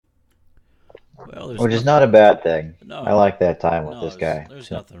Well, there's which is nothing. not a bad thing. I No, like that time with no, this there's guy. there's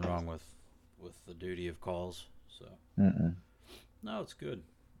So, nothing wrong with the duty of calls. So mm-mm. no, it's good.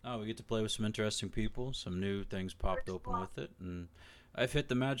 No, we get to play with some interesting people. Some new things popped open with it, and I've hit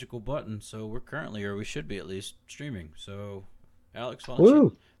the magical button. So we're currently, or we should be at least, streaming. So, Alex,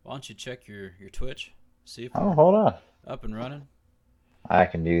 Woo! why don't you check your Twitch, see if Oh, we're hold on. up and running? I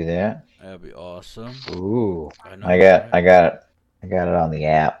can do that. That'd be awesome. Ooh, I I know, got, right? I got it. I got it on the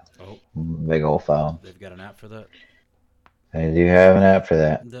app. Oh, Big old phone. they've got an app for that. I do have an app for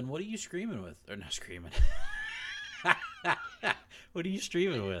that. Then what are you screaming with? Or not screaming. What are you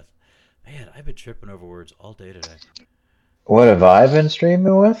streaming with? Man, I've been tripping over words all day today. What have I been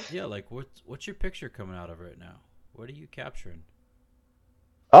streaming with? Yeah, like what's your picture coming out of right now? What are you capturing?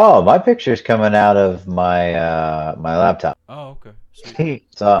 Oh, my picture's coming out of my laptop. Oh, okay, sweet.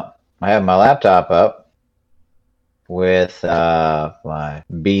 So I have my laptop up with my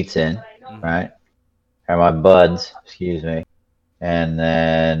Beats in, Mm-hmm. right? Or my buds, excuse me. And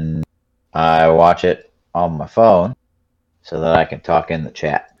then I watch it on my phone so that I can talk in the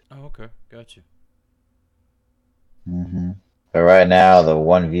chat. Oh, okay, got you. hmm But right now, the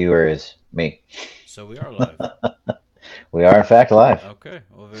one viewer is me. So we are live. We are in fact live. Okay,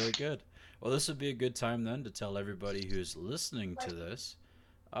 well, very good. Well, this would be a good time then to tell everybody who's listening to this.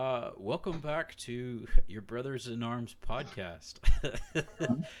 Welcome back to your Brothers in Arms podcast.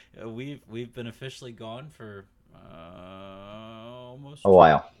 We've been officially gone for almost A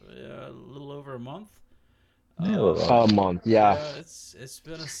while. a little over a month. Yeah, a little A Um, while. month, yeah. yeah, it's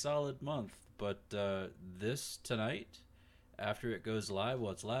been a solid month, but this tonight, after it goes live,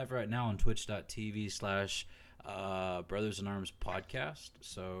 well, it's live right now on twitch.tv/ Brothers in Arms podcast.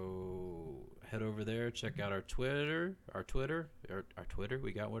 So head over there, check out our Twitter.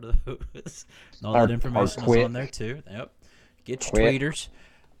 We got one of those. And all that Our information is on quit there too. Yep. Get your quit. tweeters.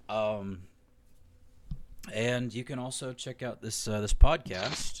 Um, and you can also check out this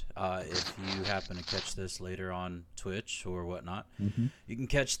podcast if you happen to catch this later on Twitch or whatnot. hmm You can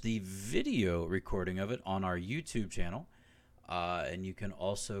catch the video recording of it on our YouTube channel, and you can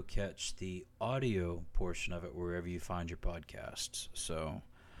also catch the audio portion of it wherever you find your podcasts. So,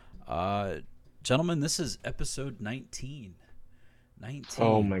 uh, gentlemen, this is episode 19.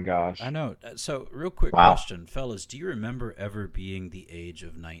 Oh 19. my gosh. I know. So, real quick Wow. question, fellas, do you remember ever being the age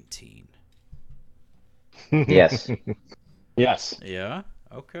of 19? Yes. Yes. Yeah.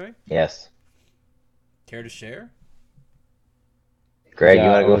 Okay. Yes. Care to share? Greg, you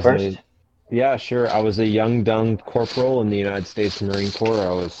Yeah, want I to go was first? yeah, sure. I was a young dung corporal in the United States Marine Corps.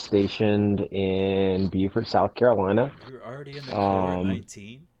 I was stationed in Beaufort, South Carolina. You were already in the Corps at Um,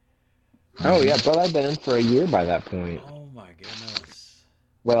 19? oh hmm yeah, but I've been in for a year by that point. Oh my goodness.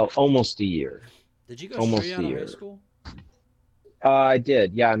 Well, almost a year. Did you go straight Almost a out of high year. school? I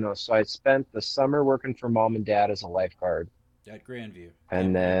did. Yeah, no. So I spent the summer working for mom and dad as a lifeguard, At Grandview,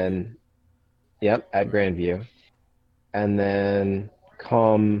 and Camp Grandview. then, yep, at Right. Grandview. And then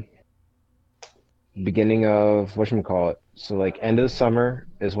come beginning of whatchamacallit. So like end of the summer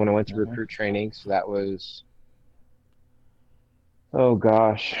is when I went to hmm recruit training. So that was, oh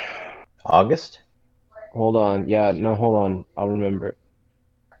gosh. August? Hold on. Yeah, no, hold on. I'll remember.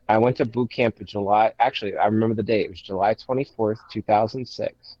 I went to boot camp in July. Actually, I remember the date. It was July 24th,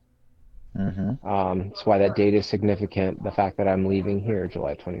 2006. hmm That's why that date is significant. The fact that I'm leaving here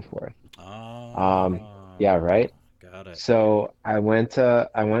July 24th. Um, yeah, Ah, right. got it. So I went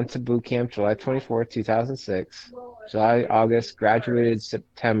to boot camp July 24th, 2006. July, August, graduated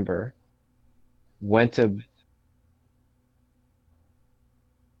September. Went to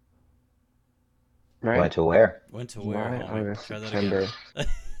Went right? to where? Went to where, July, homie? August, Try that again. September.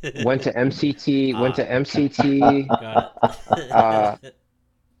 Went to MCT, went Ah, to MCT, got uh, it.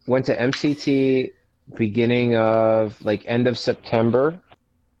 went to MCT beginning of like end of September.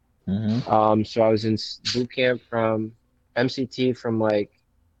 hmm So I was in boot camp from MCT from like,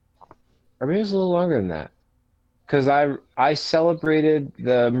 or maybe it was a little longer than that. Because I celebrated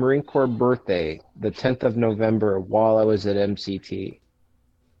the Marine Corps birthday, the 10th of November, while I was at MCT.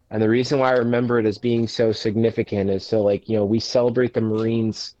 And the reason why I remember it as being so significant is so like, we celebrate the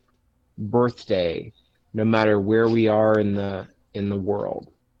Marines' birthday no matter where we are in the world.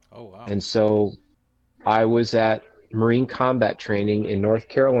 Oh, wow. And so I was at Marine combat training in North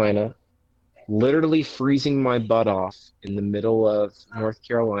Carolina, literally freezing my butt off in the middle of North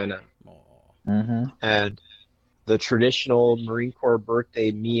Carolina. Oh, hmm And the traditional Marine Corps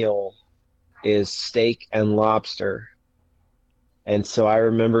birthday meal is steak and lobster. And so I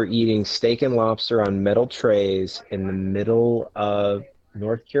remember eating steak and lobster on metal trays in the middle of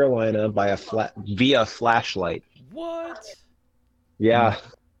North Carolina by via flashlight. what? Yeah,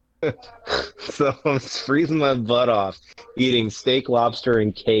 So I'm freezing my butt off, eating steak, lobster,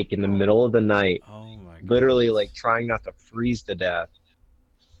 and cake in the middle of the night, Oh my literally goodness. like trying not to freeze to death.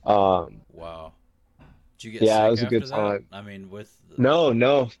 Um, Wow. Did you get yeah, it sick was a after good that? time. I mean, with No,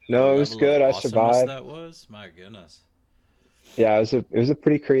 no, the no, it was level of good. I awesomeness survived. that was, my goodness. Yeah, it was a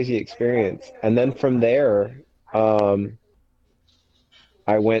pretty crazy experience. And then from there, um,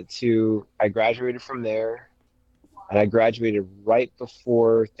 I graduated from there, and I graduated right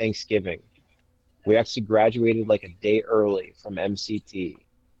before Thanksgiving. We actually graduated like a day early from MCT.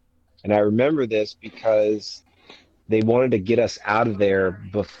 And I remember this because they wanted to get us out of there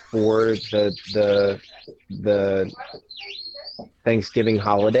before the Thanksgiving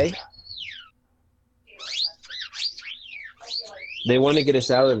holiday. They wanted to get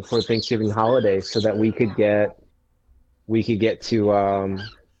us out of there before Thanksgiving holiday so that we could get to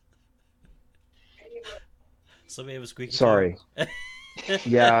Somebody have a squeaky toy? sorry.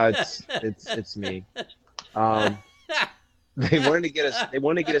 Yeah, it's me. Um they wanted to get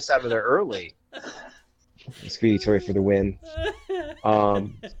us out of there early. Speedy Toy for the win.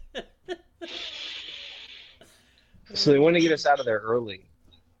 Um so they wanted to get us out of there early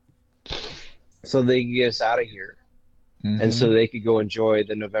so they could get us out of here and Mm-hmm. so they could go enjoy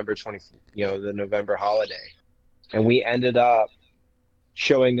the November 20, the November holiday. And we ended up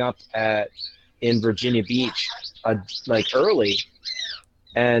showing up at in Virginia Beach like early,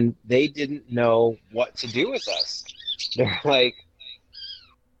 and they didn't know what to do with us. They're like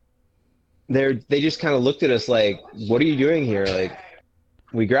they just kind of looked at us like, "What are you doing here?" Like,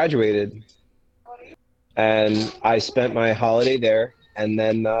 we graduated, and I spent my holiday there, and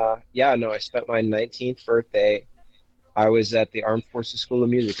then yeah, no, I spent my 19th birthday. I was at the Armed Forces School of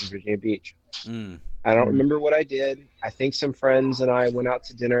Music in Virginia Beach. Mm. I don't remember what I did. I think some friends and I went out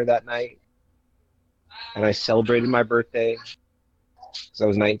to dinner that night, and I celebrated my birthday because I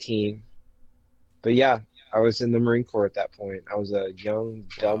was 19. But yeah, I was in the Marine Corps at that point. I was a young,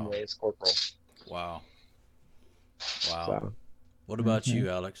 dumb Wow. Lance Corporal. Wow. Wow. So What about Mm-hmm. you,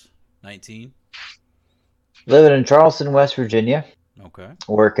 Alex? 19? Living in Charleston, West Virginia, Okay.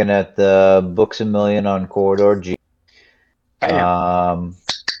 working at the Books a Million on Corridor G. bam. Um,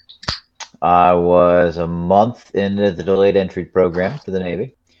 I was a month into the delayed entry program for the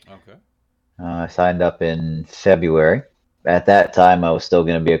Navy. Okay. I signed up in February. At that time, I was still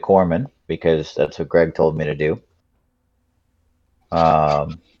going to be a corpsman because that's what Greg told me to do.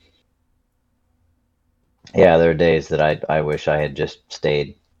 Um, yeah, there are days that I wish I had just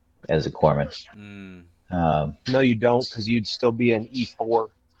stayed as a corpsman. Mm. Um, No, you don't, because you'd still be an E4.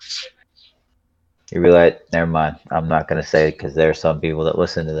 you realize, never mind. I'm not going to say it because there are some people that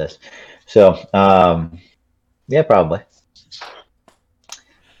listen to this. So, yeah, probably.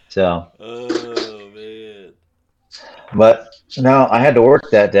 So, Oh, man. but no, I had to work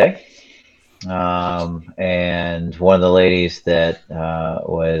that day. And one of the ladies that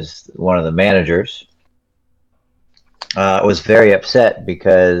was one of the managers was very upset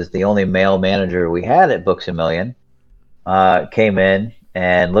because the only male manager we had at Books a Million came in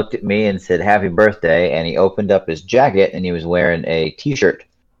and looked at me and said happy birthday, and he opened up his jacket and he was wearing a t-shirt,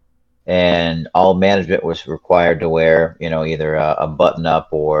 and all management was required to wear, either a button up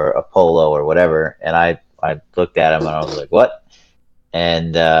or a polo or whatever. And I looked at him and I was like, what?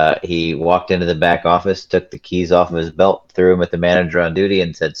 And he walked into the back office, took the keys off of his belt, threw them at the manager on duty,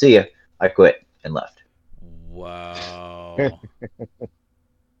 and said, see ya, I quit, and left. Wow.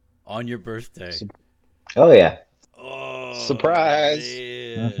 On your birthday. Oh yeah. Oh, Surprise!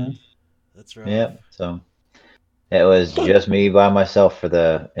 Hmm. man. That's rough. Yeah, so it was just me by myself for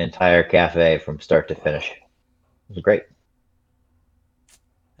the entire cafe from start to finish. Wow. It was great.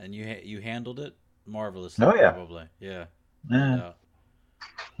 And you handled it marvelously, Oh yeah. probably. Yeah, no Yeah. doubt.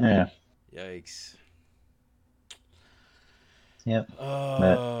 Yeah. Yikes. Yep.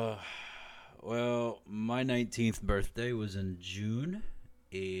 But Uh, well, my 19th birthday was in June,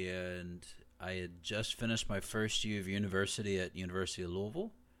 and I had just finished my first year of university at University of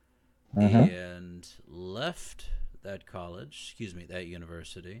Louisville, hmm and left that college, that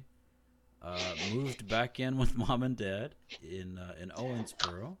university. Moved back in with mom and dad in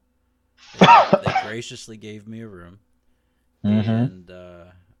Owensboro. They graciously gave me a room, hmm and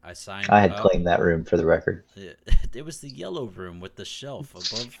I signed I had up. cleaned that room for the record. It was the yellow room with the shelf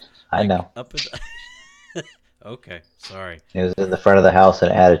above, I like know. up at the. Okay, sorry. It was in the front of the house and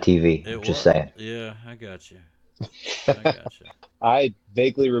it had a TV. It I'm just was. saying. Yeah, I got you. I got you. I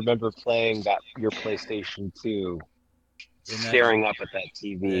vaguely remember playing that your PlayStation 2, In that staring up at that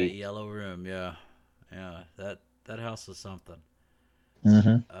that TV. yellow room, yeah, yeah. That house was something.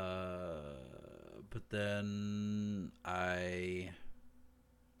 Hmm But then I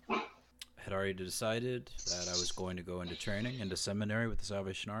had already decided that I was going to go into training, into seminary with the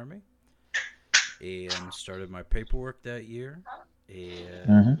Salvation Army, and started my paperwork that year,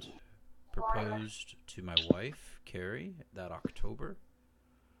 and proposed to my wife, Carrie, that October.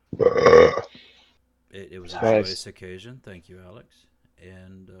 It was a Nice. joyous occasion. Thank you, Alex.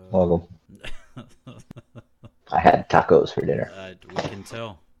 And Welcome. I had tacos for dinner. we can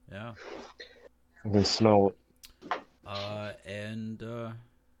tell, yeah. I can smell it.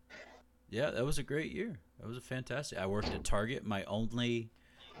 Yeah, that was a great year. That was a fantastic. I worked at Target, my only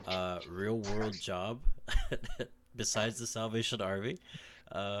real world job besides the Salvation Army.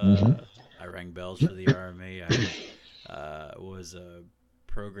 I rang bells for the Army. I was a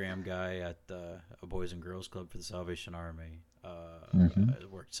program guy at a Boys and Girls Club for the Salvation Army. I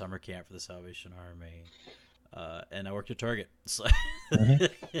worked summer camp for the Salvation Army. And I worked at Target. So,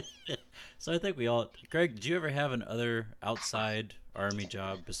 so I think we all... Greg, did you ever have another outside Army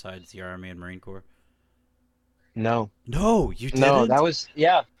job besides the Army and Marine Corps? No. No, you didn't? No, that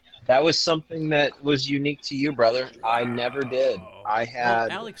was something that was unique to you, brother. I never did. I had...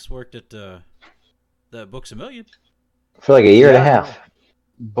 Well, Alex worked at the Books A Million. For like a year and a half.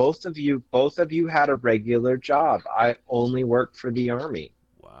 Both of you had a regular job. I only worked for the Army.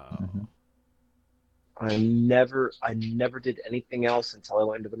 Wow. I never did anything else until I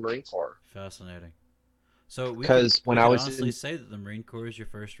went into the Marine Corps. Fascinating. So we Because can honestly say that the Marine Corps is your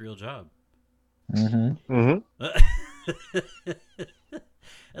first real job. Mm-hmm. And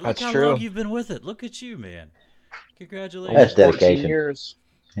look That's how true. long you've been with it. Look at you, man. Congratulations. That's dedication. 14 years.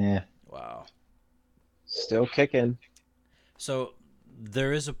 Yeah. Wow. Still kicking. So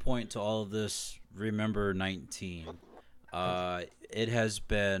there is a point to all of this. Remember 19. It has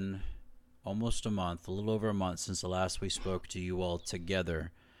been almost a month, a little over a month since the last we spoke to you all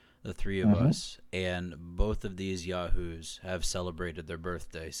together, the three of us, and both of these yahoos have celebrated their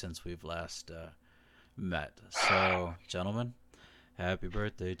birthday since we've last met. So, gentlemen, happy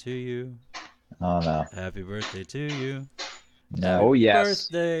birthday to you. Oh, no. Happy birthday to you. No. Oh, yes.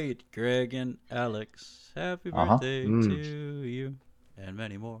 Birthday, Greg and Alex. Happy birthday to you, and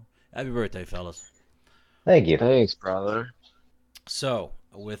many more. Happy birthday, fellas. Thank you. Thanks, brother. So,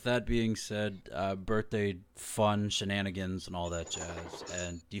 with that being said, birthday fun, shenanigans, and all that jazz.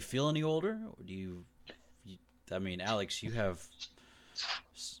 And do you feel any older? Or do you I mean, Alex, you have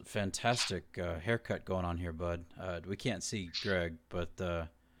fantastic haircut going on here, bud. We can't see Greg, but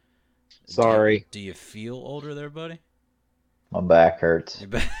Sorry. Do you feel older there, buddy? My back hurts.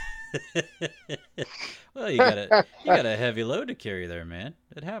 Well, you got a heavy load to carry there, man.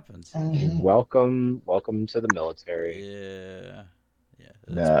 It happens. Welcome to the military.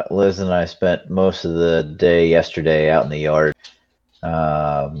 Yeah. Liz and I spent most of the day yesterday out in the yard.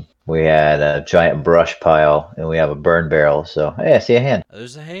 We had a giant brush pile, and we have a burn barrel. So, hey, I see a hand.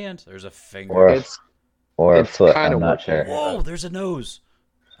 There's a hand. There's a finger. Or a foot. kinda I'm not working. sure. Whoa, there's a nose.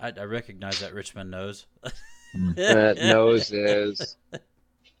 I recognize that Richmond nose. That nose is.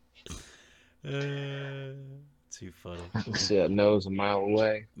 Too funny. You see that nose a mile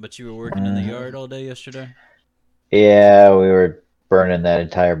away. But you were working in the yard all day yesterday? Yeah, we were burning that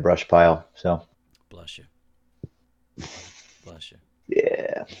entire brush pile. So. Bless you. Bless you.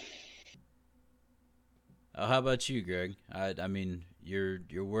 Yeah. How about you, Greg? I mean,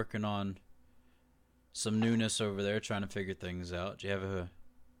 you're working on some newness over there, trying to figure things out. Do you have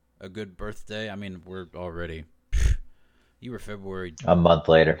a good birthday? I mean, we're already. You were February. A month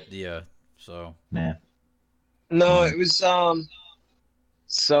later. Yeah. So. Yeah. No, it was so.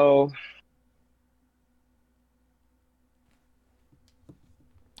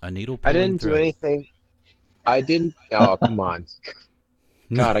 A needle. I didn't do anything. I didn't. Oh, come on.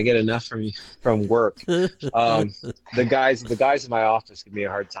 God, I get enough from work. The guys in my office give me a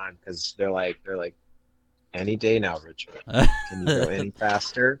hard time because they're like, any day now, Richard. Can you go any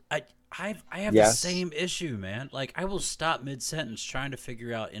faster? I have the same issue, man. Like, I will stop mid sentence trying to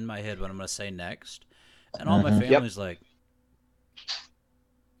figure out in my head what I'm gonna say next, and all my family's like,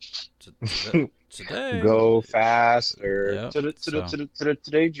 today. Go faster. Yep.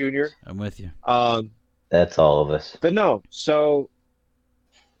 Today, Junior. I'm with you. That's all of us. But no, so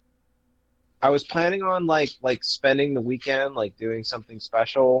I was planning on like spending the weekend like doing something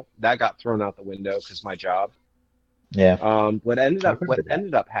special. That got thrown out the window because my job. Yeah. What ended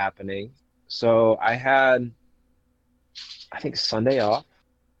up happening? So I had, I think, Sunday off.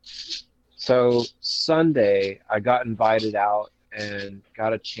 So Sunday I got invited out and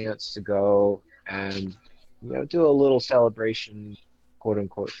got a chance to go and do a little celebration, quote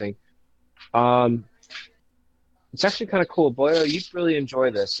unquote thing. It's actually kind of cool. Boyo, you'd really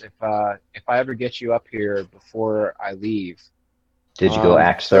enjoy this if I ever get you up here before I leave. Did you go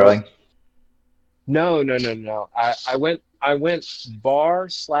axe throwing? No, no, no, no. I went bar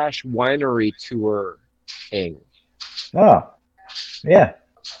slash winery touring. Oh, yeah.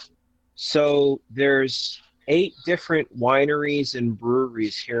 So there's 8 different wineries and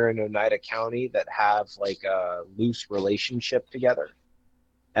breweries here in Oneida County that have like a loose relationship together.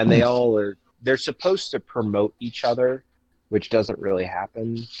 And Hmm. they're supposed to promote each other, which doesn't really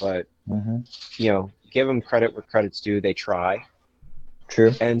happen, but Mm-hmm. give them credit where credit's due. They try.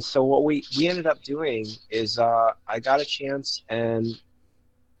 True. And so what we ended up doing is I got a chance, and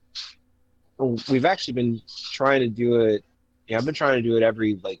we've actually been trying to do it. Yeah, I've been trying to do it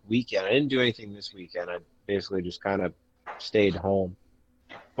every like weekend. I didn't do anything this weekend. I basically just kind of stayed home.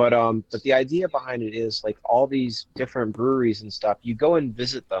 But the idea behind it is like all these different breweries and stuff. You go and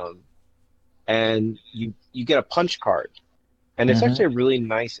visit them, and you get a punch card, and it's Mm-hmm. actually really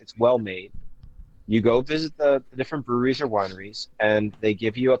nice. It's well made. You go visit the different breweries or wineries, and they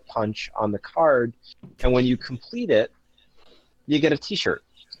give you a punch on the card, and when you complete it, you get a T-shirt.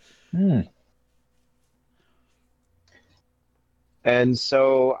 Hmm. And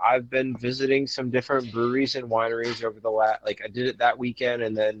so I've been visiting some different breweries and wineries over the last, like I did it that weekend,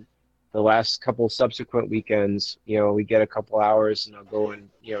 and then the last couple subsequent weekends, we get a couple hours, and I'll go and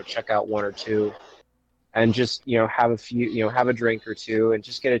check out one or two, and just have a few, have a drink or two, and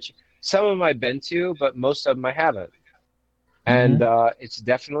just get some of them I've been to, but most of them I haven't, and Mm-hmm. it's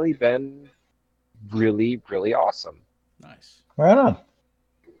definitely been really, really awesome. Nice. Right on.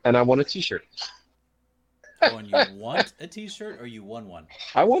 And I want a T-shirt. Oh, and you want a T-shirt or you won one?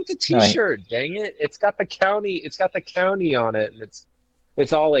 I want the All right. T-shirt. Dang it! It's got the county. It's got the county on it, and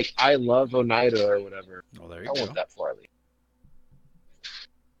it's all like I love Oneida or whatever. Well, there you I want go. that before I leave.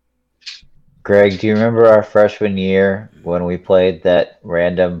 Greg, do you remember our freshman year when we played that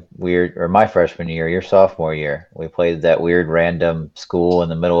random weird, or my freshman year, your sophomore year, we played that weird random school in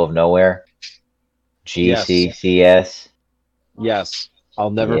the middle of nowhere? Yes, GCCS? yes. I'll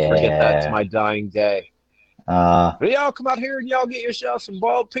never forget that to Yeah. my dying day. Uh, But y'all come out here and y'all get yourself some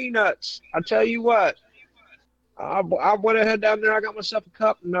boiled peanuts. I tell you what, I went ahead down there. I got myself a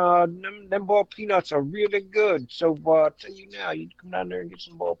cup, and them boiled peanuts are really good. So I tell you now, you come down there and get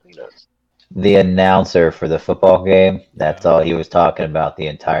some boiled peanuts. the announcer for the football game, that's Yeah. all he was talking about the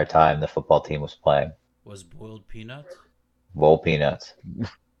entire time the football team was playing. Was boiled peanuts? Bowl peanuts.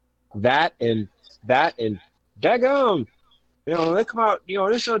 That and that and daggum. They come out.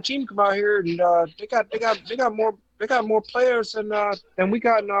 This team come out here, and they got more players than we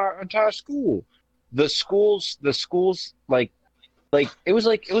got in our entire school. The schools like it was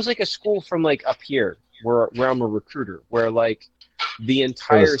like a school from like up here where I'm a recruiter, where like the It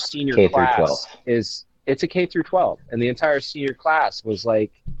entire was senior K through 12. class is it's a K through 12, and the entire senior class was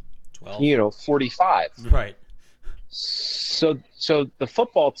like 12? 45. Right. So the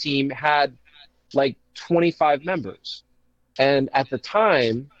football team had like 25 members. And at the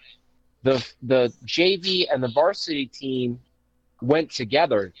time, the JV and the varsity team went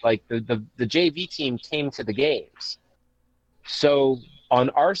together. Like the JV team came to the games. So on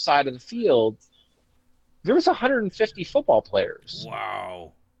our side of the field, there was 150 football players,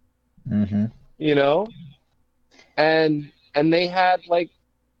 Wow. Mm-hmm. you know, and they had like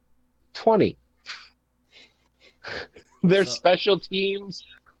 20. Their So, special teams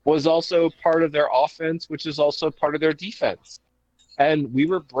was also part of their offense, which is also part of their defense. And we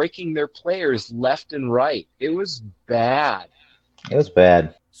were breaking their players left and right. It was bad. It was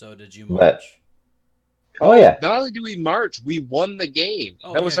bad. so did you But, march? oh, Oh, yeah. not only did we march, we won the game.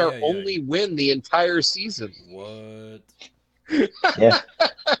 Oh, That yeah, was our yeah, yeah. only win the entire season. What? Yeah.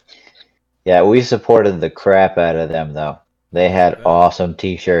 Yeah, we supported the crap out of them, though. They Oh, I had bet. awesome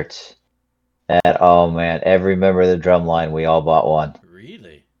t shirts. And, oh, man, every member of the drum line, we all bought one.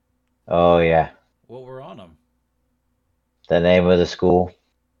 Really? Oh, yeah. What were on them? The name of the school?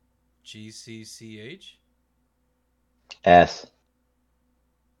 GCCH? S.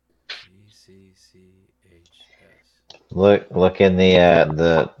 GCCHS. Look in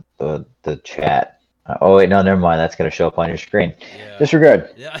the chat. Oh wait, no, never mind. That's gonna show up on your screen. Yeah.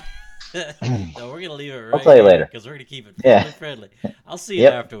 Disregard. Yeah. No, we're gonna leave it I'll right tell you here later. because we're gonna keep it Yeah. family friendly. I'll see it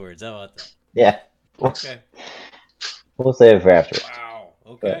Yep. afterwards. How about that? Yeah. We'll, Okay. we'll save it for afterwards. Wow.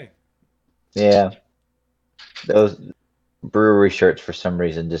 But Okay. yeah, those brewery shirts for some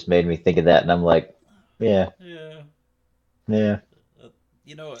reason just made me think of that, and I'm like, yeah, Yeah. yeah. Uh,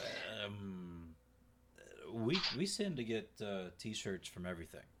 you know, we tend to get T-shirts from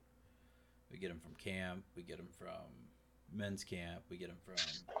everything. We get them from camp. We get them from men's camp. We get them from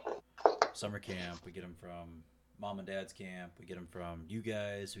summer camp. We get them from mom and dad's camp. We get them from you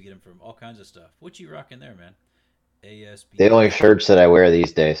guys. We get them from all kinds of stuff. What you rocking there, man? The only ASBF. shirts that I wear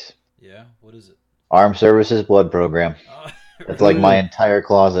these days. Yeah. What is it? Armed Services Blood Program. It's like my entire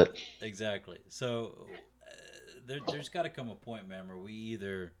closet. Exactly. So there's got to come a point, man, where we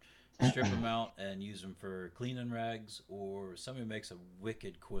either strip them out and use them for cleaning rags, or somebody makes a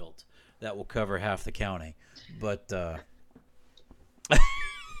wicked quilt that will cover half the county. But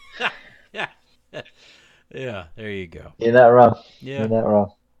yeah, yeah, there you go. You're not wrong. Yeah. You're not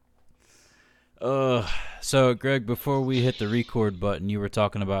wrong. So Greg, before we hit the record button, you were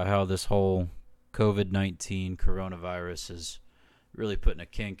talking about how this whole COVID-19 coronavirus is really putting a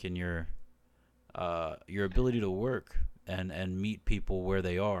kink in your ability to work and meet people where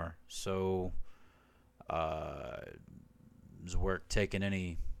they are. So, is work taking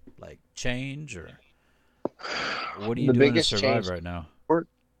any like change, or what are you The doing to biggest survive change- right now?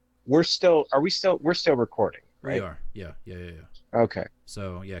 We're still recording, right? We are. Yeah. Okay.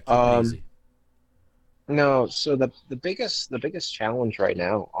 So yeah, keep it easy. No, so the biggest challenge right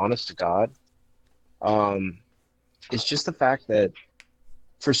now, honest to God, is just the fact that,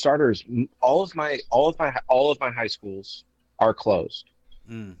 for starters, all of my high schools are closed.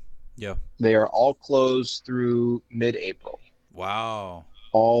 Yeah. They are all closed through mid-April. Wow.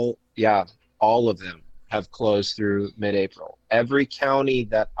 All of them have closed through mid-April. Every county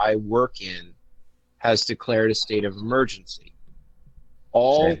that I work in has declared a state of emergency.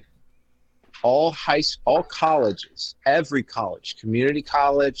 All colleges, every college, community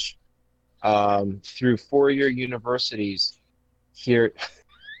college, through four-year universities here.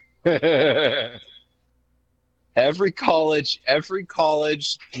 every college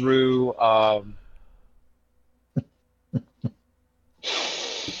through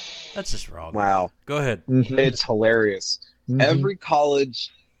That's just wrong. wow, Go ahead. it's hilarious. Every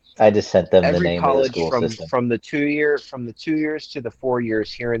college, I just sent them the every name of the college school system. from the 2 years to the 4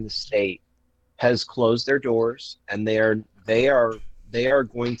 years here in the state has closed their doors, and they are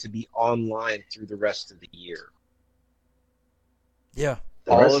going to be online through the rest of the year. Yeah.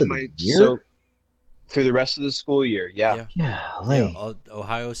 The rest of the year? So through the rest of the school year, yeah.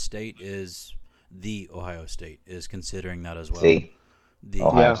 Ohio State is considering that as well. See, The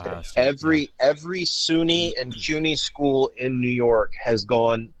Ohio Ohio State. State, Every SUNY and CUNY school in New York has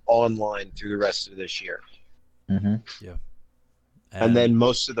gone online through the rest of this year. hmm yeah. And then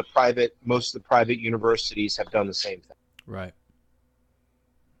most of the private universities have done the same thing. Right.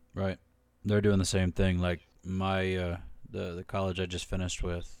 They're doing the same thing. Like my the college I just finished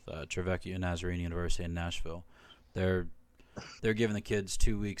with, Trevecchia Nazarene University in Nashville, they're giving the kids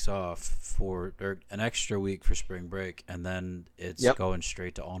 2 weeks off or an extra week for spring break, and then it's going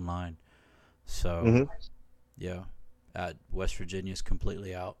straight to online. So yeah, West Virginia's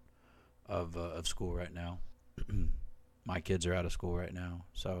completely out of school right now. My kids are out of school right now,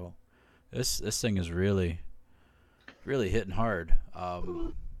 so this thing is really hitting hard.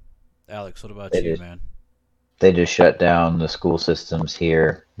 Alex, what about you, man? They just shut down the school systems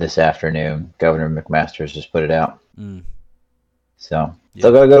here this afternoon. Governor McMaster's just put it out. So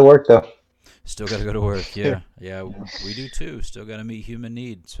still gotta go to work though. Still gotta go to work. Yeah, yeah, we do too. Still gotta meet human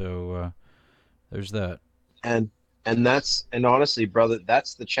need. So there's that. And honestly, brother,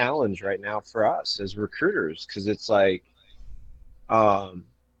 that's the challenge right now for us as recruiters, because it's like, the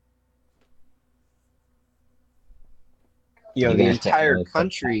entire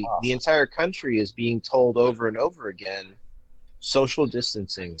country is being told over and over again, social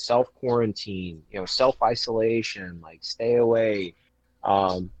distancing, self-quarantine, self-isolation, like stay away,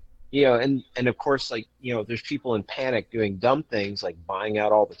 and of course, like, there's people in panic doing dumb things like buying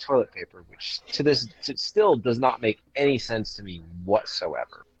out all the toilet paper, which still does not make any sense to me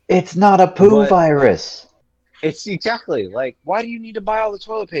whatsoever. It's not a poo virus. It's exactly like, why do you need to buy all the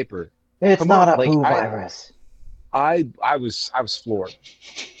toilet paper? It's not a poo virus. I was floored.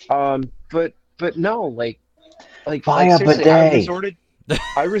 But no, like buy a seriously, bidet.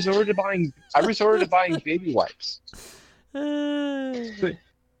 I resorted to buying baby wipes. But,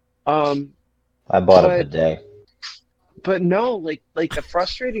 I bought a bidet. But no, like the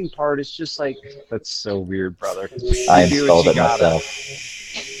frustrating part is just like, that's so weird, brother. I installed it myself.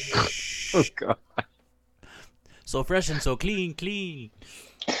 Oh god. So fresh and so clean.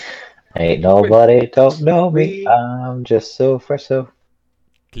 Ain't nobody don't know me. I'm just so fresh, so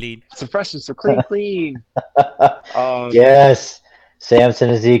clean. So fresh and so clean. Yes, Samson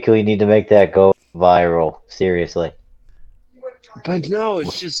Ezekiel, you need to make that go viral. Seriously. But no, it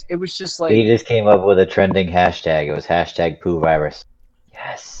was just like, he just came up with a trending hashtag. It was hashtag poo virus.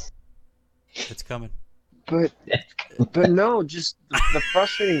 Yes, it's coming. But no, just the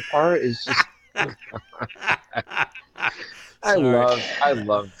frustrating part is just.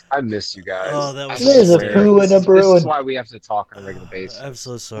 I miss you guys. Oh, that was There's a poo and a brewing. This is why we have to talk on a regular basis. I'm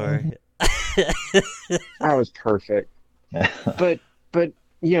so sorry. That was perfect. But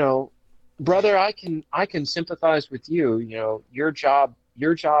you know, brother, I can sympathize with you. You know, your job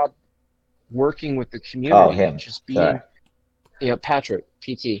working with the Oh, community, him. just Sorry. being, Patrick,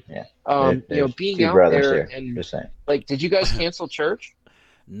 PT. Yeah. You know, There's being two out brothers there here. and Just saying. like, did you guys cancel church?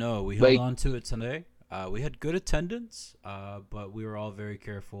 No, we held Like, on to it today. We had good attendance, but we were all very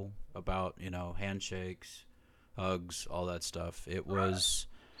careful about handshakes, hugs, all that stuff. It was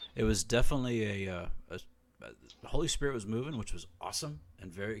definitely the Holy Spirit was moving, which was awesome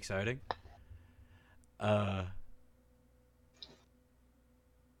and very exciting. Uh,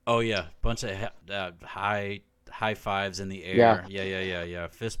 oh yeah, bunch of high fives in the yeah, air. Yeah.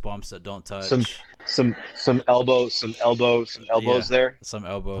 Fist bumps that don't some touch. some Yeah, elbows there. some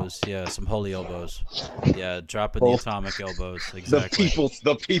elbows. Yeah, some holy elbows. Yeah, dropping the Well, atomic elbows. the Exactly. people's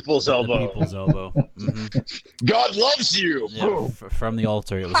The elbow. people's elbow. God loves you. Yeah, Boom. from the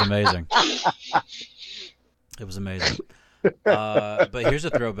altar. It was amazing. It was amazing. But here's a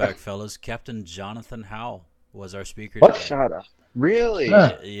throwback, fellas. Captain Jonathan Howell was our speaker What? today. Shut up. Really?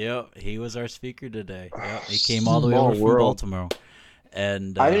 Huh. Yep, he was our speaker today. Yep, he came all the way over Small from world. Baltimore,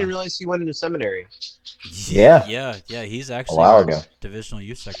 and I didn't realize he went into seminary. Yeah. yeah. He's A actually while our ago. divisional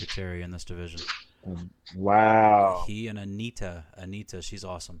youth secretary in this division. Wow. He and Anita, she's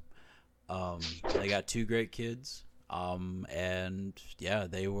awesome. They got two great kids. And yeah,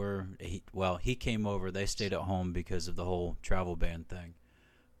 he came over. They stayed at home because of the whole travel ban thing.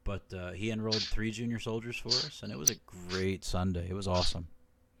 But he enrolled 3 junior soldiers for us, and it was a great Sunday. It was awesome.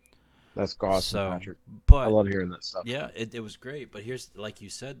 That's awesome, So, Patrick. I but love hearing that stuff. yeah, it was great. But here's, like you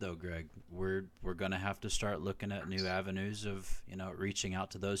said though, Greg, we're gonna have to start looking at new avenues of reaching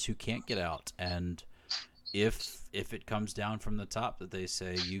out to those who can't get out. And if it comes down from the top that they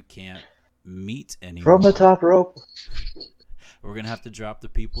say you can't meet anymore, From the top rope. we're gonna have to drop the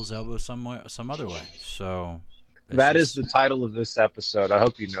people's elbow some other way. So That is the title of this episode. I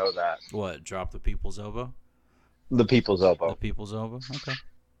hope you know that. what? Drop the people's elbow. The people's The elbow. people's elbow. Okay.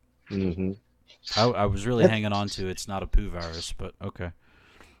 Mm-hmm. I was really hanging on to it's not a poo virus, but okay.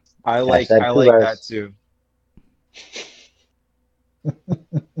 I I like said that virus. too.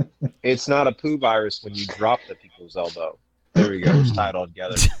 It's not a poo virus when you drop the people's elbow. There we go. It's tied all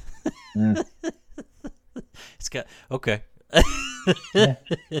together. Mm. It's got okay. Yeah.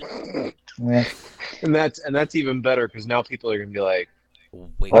 And that's even better because now people are gonna be like,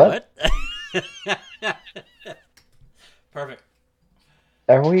 Wait, What? what? Perfect.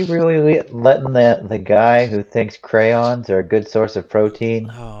 Are we really letting the guy who thinks crayons are a good source of protein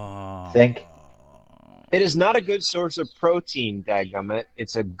Oh. think? it is not a good source of protein, dadgummit.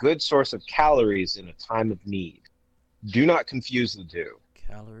 It's a good source of calories in a time of need. Do not confuse the two.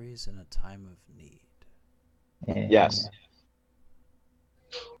 Calories in a time of need. Yeah. Yes.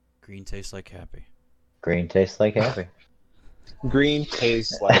 Green tastes like happy. Green tastes like happy. Green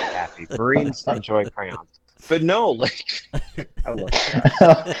tastes like happy. Marines enjoy crayons. But no, like I love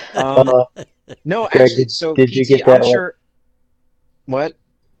that. No, Greg, actually, so did you PT, get that I'm one? sure. What?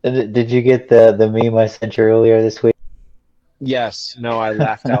 Did you get the meme I sent you earlier this week? Yes. No, I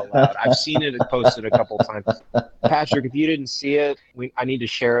laughed out loud. I've seen it posted a couple times. Patrick, if you didn't see it, I need to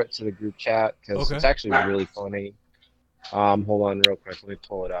share it to the group chat because Okay. it's actually really funny. Hold on real quick. Let me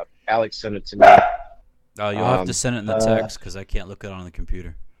pull it up. Alex sent it to me. You'll have to send it in the text because I can't look it on the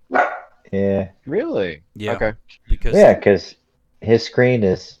computer. Yeah. Really? Yeah. Okay. Because Yeah, because his screen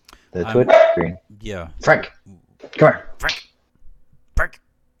is the I'm- Twitch screen. yeah. Frank, come here.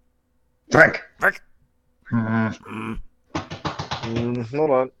 Frick. Frank. Mm. Hold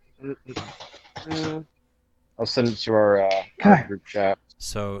on. I'll send it to our Come here. group chat.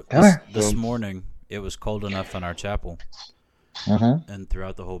 So Come here. this Boom. morning it was cold enough in our chapel Mm-hmm. and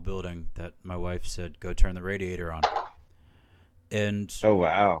throughout the whole building that my wife said, "Go turn the radiator on." And Oh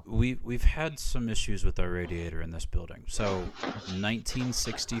wow. we've had some issues with our radiator in this building. So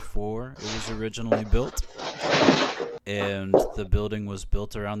 1964 it was originally built, and the building was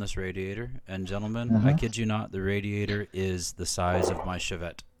built around this radiator. And gentlemen, I Mhm. kid you not, the radiator is the size of my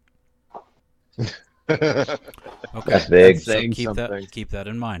Chevette. That's Okay, big. so saying keep something. that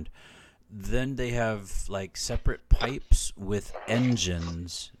in mind. Then they have like separate pipes with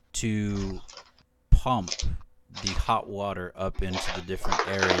engines to pump the hot water up into the different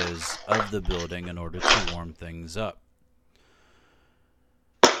areas of the building in order to warm things up.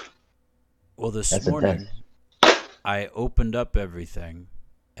 Well, this That's morning intense. I opened up everything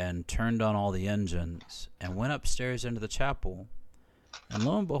and turned on all the engines and went upstairs into the chapel, and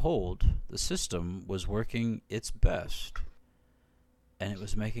lo and behold, the system was working its best, and it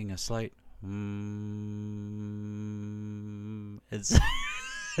was making a slight it's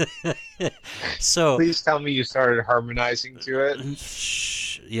So Please tell me you started harmonizing to it.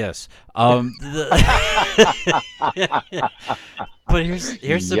 yes. But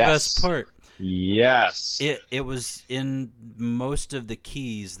here's the best Yes. part. Yes. It was in most of the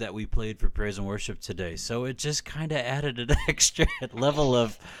keys that we played for praise and worship today, so it just kind of added an extra level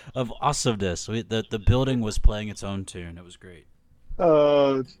of awesomeness. The building was playing its own tune. It was great.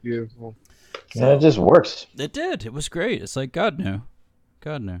 Oh, it's beautiful. Yeah, it So just works. it did. It was great. It's like God knew.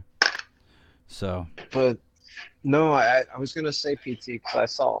 God knew. So But no, I was gonna say PT because I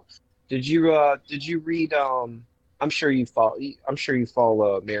saw. Did you read I'm sure you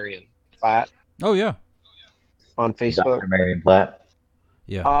follow Marion Platt oh yeah, on Facebook. Dr. Marion Platt.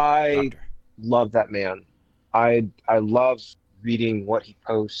 yeah, I doctor. love that man. I love reading what he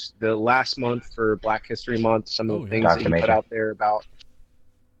posts. The last month for Black History Month, some of Oh the yeah, things that Dr. he put Major. out there about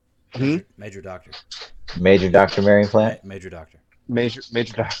hmm? Major doctor. Major Dr. Marion Platt. Major doctor. Major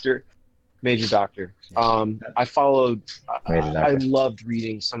Doctor. Major Doctor. Yeah. I followed. Major I Doctor. loved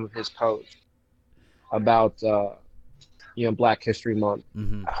reading some of his posts about Black History Month.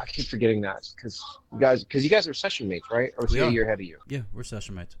 Mm-hmm. I keep forgetting that because you guys are session mates, right? Or was We he a are. year ahead of you? Yeah, we're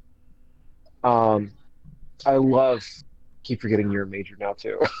session mates. Um, I love. Keep forgetting you're a major now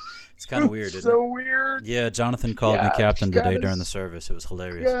too. It's kind of weird, isn't So it? weird. Yeah, Jonathan called me Yeah, captain today kinda during the service. It was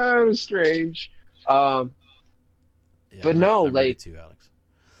hilarious. kind of strange. Um, Yeah, but no, I'm ready like to, Alex.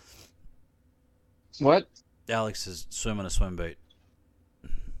 what? Alex is swimming a swim bait.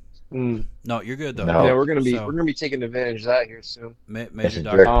 Mm, No, you're good though. No. yeah, Oh. So, we're gonna be taking advantage of that here soon. Major is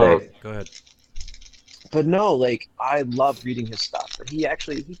doctor. jerk bait. Go ahead. But no, like I love reading his stuff. But he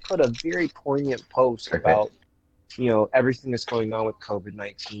put a very poignant post Jerk about everything that's going on with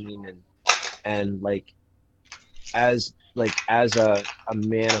COVID-19 and as a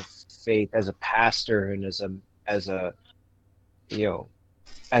man of faith, as a pastor, and as a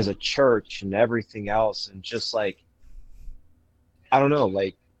as a church and everything else, and just like I don't know,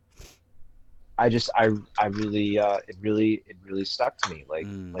 like I really it really stuck to me.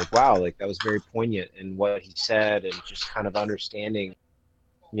 Mm. Like wow, like that was very poignant in what he said and just kind of understanding,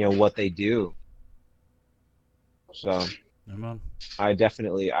 what they do. So Come on. I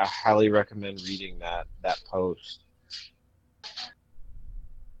highly recommend reading that post.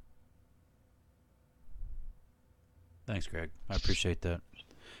 Thanks, Greg. I appreciate that.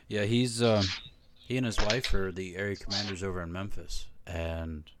 Yeah, he and his wife are the area commanders over in Memphis,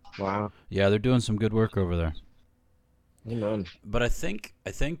 and Wow. yeah, they're doing some good work over there. Amen. But I think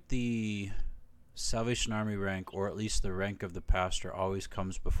the Salvation Army rank, or at least the rank of the pastor, always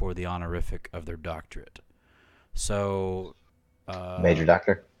comes before the honorific of their doctorate. So, Major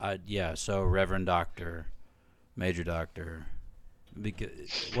Doctor. yeah. So Reverend Doctor, Major Doctor,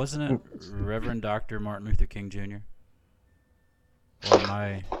 wasn't it Reverend Doctor Martin Luther King Jr.? Or am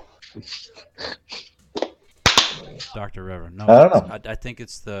I Doctor Reverend? No, I don't know. I think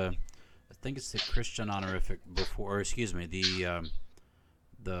it's the Christian honorific before, or excuse me,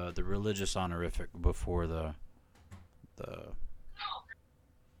 the religious honorific before the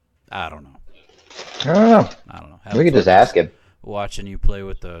I don't know. I don't know. I don't know. We could just ask him. Watching you play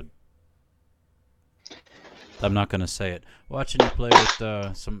with the. I'm not gonna say it. Watching you play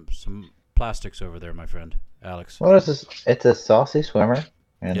with some plastics over there, my friend Alex. What is this? It's a saucy swimmer,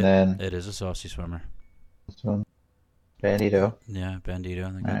 and then It is a saucy swimmer. this one, Bandito. Yeah, Bandito.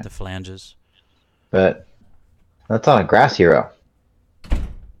 And they got Alright. the flanges. But that's on a Grass Hero.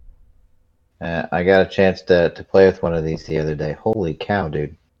 I got a chance to play with one of these the other day. Holy cow,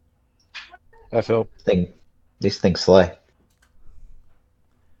 dude! I feel. These things slay.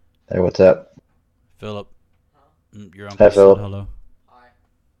 Hey, what's up? Philip, your Hi, uncle said Philip. hello.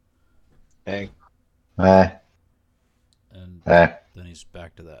 Hey. Hi. And Hi. then he's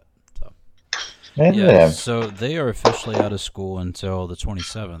back to that. So And yeah, so they are officially out of school until the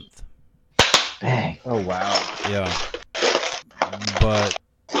 27th. Dang. Oh wow. Yeah, but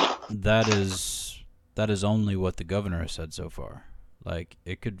that is only what the governor has said so far. Like,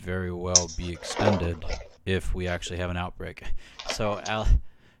 it could very well be extended if we actually have an outbreak. So,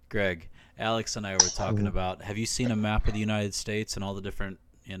 Greg, Alex and I were talking about, have you seen a map of the United States and all the different,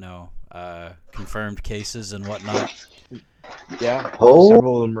 confirmed cases and whatnot? Yeah. Oh.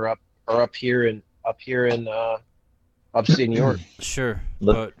 Several of them are up here in upstate New York. Sure,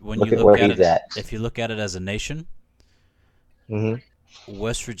 Look- but when look you at look where at he's it, at. if you look at it as a nation, Mm-hmm.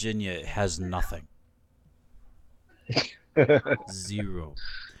 West Virginia has nothing. Zero.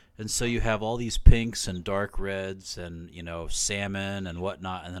 And so you have all these pinks and dark reds and, salmon and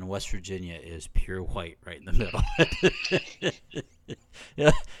whatnot, and then West Virginia is pure white right in the middle.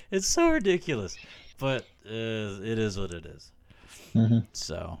 Yeah, it's so ridiculous, but it is what it is. Hmm.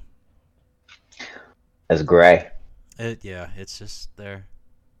 So That's gray. it's just there.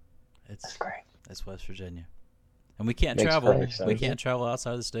 That's It's gray. it's West Virginia, and we can't Makes travel. perfect We sense. can't travel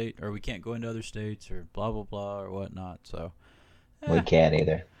outside the state, or we can't go into other states, or blah blah blah, or whatnot. So, We can't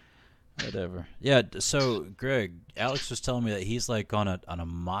either. whatever. Yeah. So, Greg, Alex was telling me that he's like on a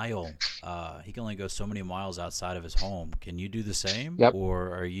mile. He can only go so many miles outside of his home. Can you do the same, Yep.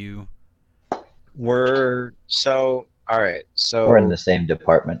 or are you? All right. We're in So the same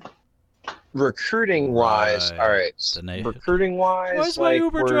department. recruiting wise, all Right. right. Recruiting Why wise, is my like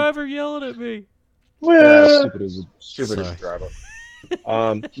Uber we're driver yelling at me? stupid Sorry. driver.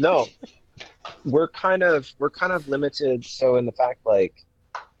 No, we're kind of limited. So in the fact, like,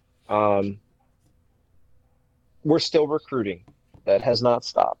 um, we're still recruiting. That has not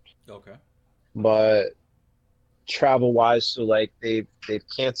stopped. Okay. But travel wise, so like they've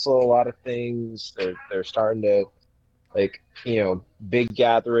canceled a lot of things. They're starting to, like, big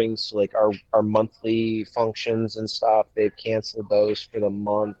gatherings, so like our monthly functions and stuff. They've canceled those for the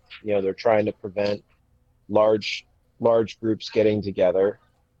month. They're trying to prevent large large groups getting together.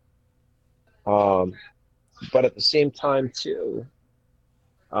 Um, but at the same time too,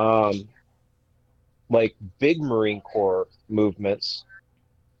 um, like big Marine Corps movements,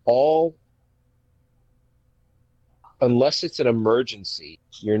 all unless it's an emergency,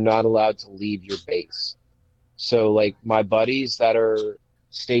 you're not allowed to leave your base. So like my buddies that are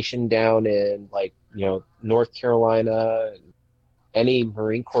stationed down in, like, North Carolina, and any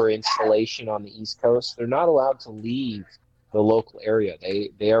Marine Corps installation on the East Coast, they're not allowed to leave the local area.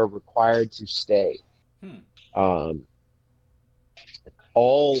 They are required to stay. Hmm. Um,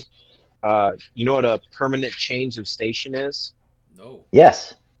 all You know what a permanent change of station is? No.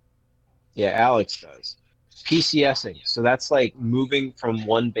 Yes. Yeah, Alex does. PCSing. So that's like moving from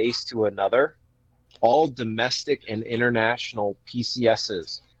one base to another. All domestic and international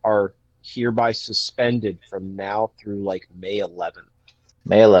PCSs are hereby suspended from now through like May 11th.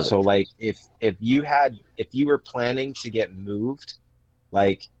 May So 11th. like if you were planning to get moved,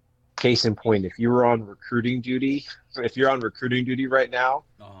 like, case in point, if you're on recruiting duty right now,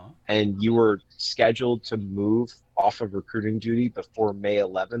 Uh-huh. and you were scheduled to move off of recruiting duty before May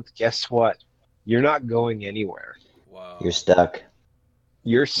 11th, guess what? You're not going anywhere. Wow. You're stuck.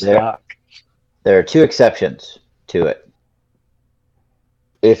 You're There, stuck. there are two exceptions to it.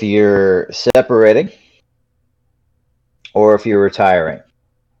 If you're separating or if you're retiring.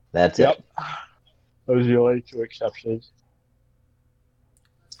 That's Yep. it. Those are the only two exceptions.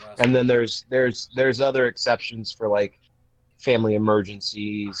 And then there's other exceptions for like family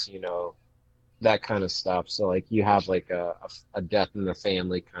emergencies, that kind of stuff. So like you have like a death in the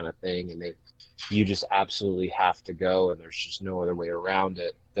family kind of thing, and you just absolutely have to go, and there's just no other way around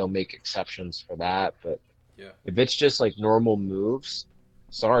it. They'll make exceptions for that, but Yeah. if it's just like normal moves,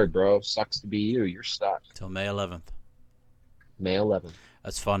 sorry, bro, sucks to be you. You're stuck. Till May 11th. May 11th.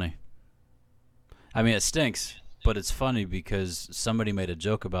 That's funny. I mean, it stinks, but it's funny because somebody made a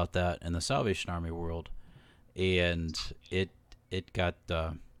joke about that in the Salvation Army world, and it got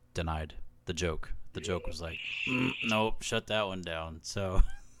denied. The joke was like, nope, shut that one down. So,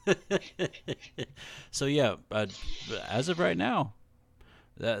 so yeah, as of right now,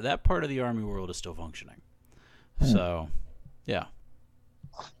 that part of the Army world is still functioning. So, yeah,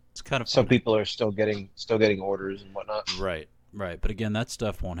 it's kind of Some funny. people are still getting orders and whatnot. Right. But again, that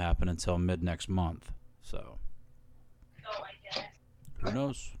stuff won't happen until mid next month. So, who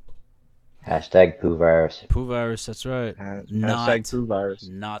knows? Hashtag poo virus. Poo virus, that's right. Hashtag true virus.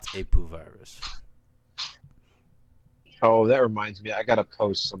 Not a poo virus. Oh, that reminds me. I gotta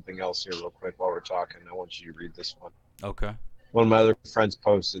post something else here real quick while we're talking. I want you to read this one. Okay. One of my other friends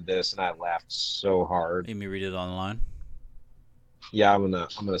posted this, and I laughed so hard. Let me read it online. Yeah, I'm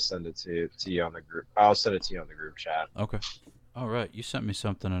gonna send it to you on the group. I'll send it to you on the group chat. Okay. All right. You sent me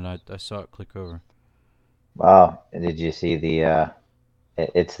something, and I saw it click over. Wow. Did you see the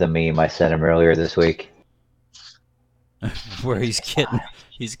it's the meme I sent him earlier this week. Where he's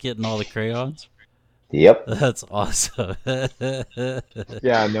getting all the crayons. Yep. That's awesome.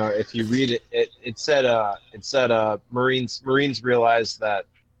 Yeah, no. If you read it, it said Marines realized that,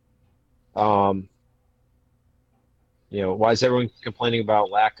 why is everyone complaining about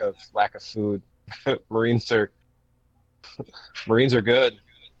lack of food? Marines are good.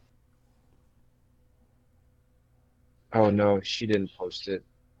 Oh no, she didn't post it.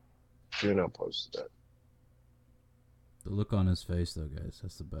 She did not post it. The look on his face, though, guys,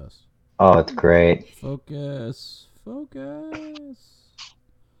 that's the best. Oh, it's great. Focus. Okay,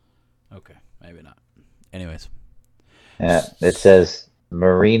 maybe not. Anyways. Yeah, it says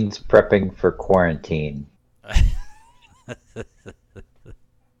Marines prepping for quarantine.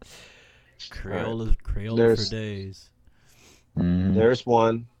 Crayola for There's- days. Mhm. There's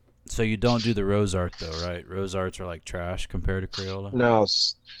one. So you don't do the rose art though, right? Rose arts are like trash compared to Crayola. No,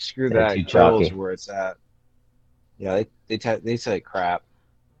 screw They're that. too Crayola's chalky. where it's at. Yeah, they say crap.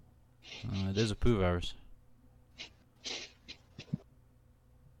 There's a poo virus.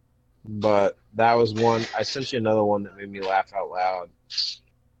 But that was one. I sent you another one that made me laugh out loud.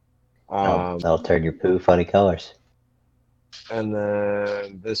 That'll turn your poo funny colors. And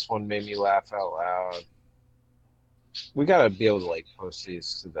then this one made me laugh out loud. We gotta be able to like post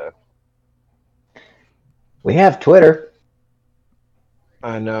these to the. We have Twitter.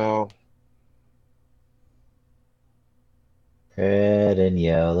 I know. Red and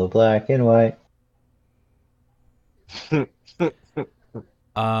yellow, black and white. It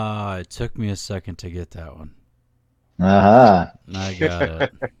took me a second to get that one. Uh-huh. I got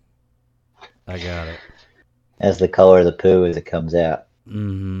it. I got it. That's the color of the poo as it comes out.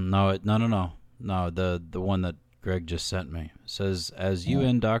 No, the one that Greg just sent me says, as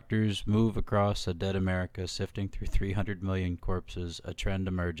UN doctors move across a dead America, sifting through 300 million corpses, a trend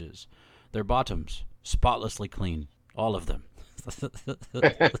emerges. Their bottoms, spotlessly clean, all of them.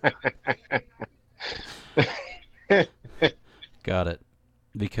 Got it.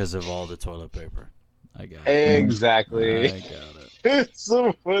 Because of all the toilet paper. I got it. Exactly. I got it. It's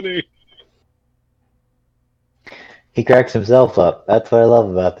so funny. He cracks himself up. That's what I love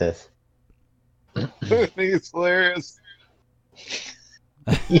about this. I think it's hilarious.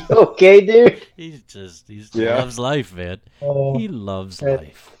 You okay, dude? He Yeah. loves life, man. Oh, He loves that-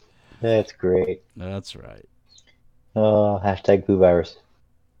 life. that's great. That's right. Oh, hashtag poo virus.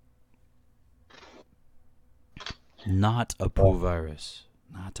 Not a poo virus.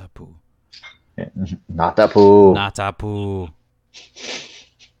 Not a poo. Not the poo. Not a poo.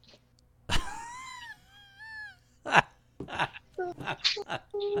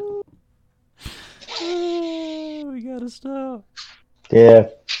 We gotta stop. Yeah.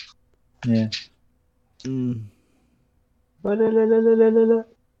 Yeah. Mm. Ba-da-da-da-da-da-da.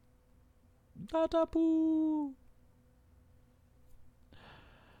 Not a poo.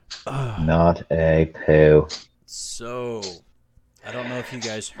 Not a poo. So, I don't know if you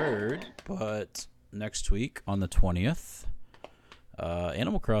guys heard, but next week on the 20th,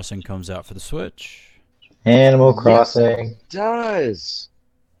 Animal Crossing comes out for the Switch. Animal Yes. Crossing. Does.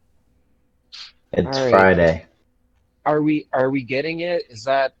 It's All right. Friday. Are we getting it? Is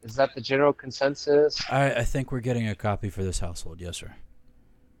that the general consensus? I think we're getting a copy for this household. Yes, sir.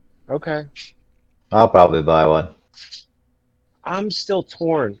 Okay. I'll probably buy one. I'm still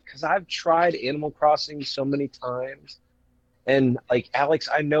torn because I've tried Animal Crossing so many times, and like Alex,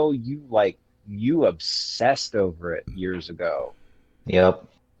 I know you obsessed over it years ago. Yep.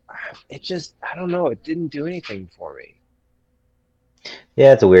 It just, I don't know, it didn't do anything for me.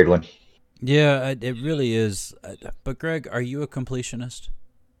 Yeah, it's a weird one. Yeah, it really is. But Greg, are you a completionist?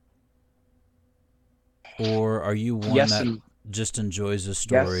 Or are you one Yes that and just enjoys the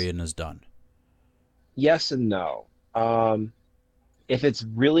story Yes. and is done? yes and no. If it's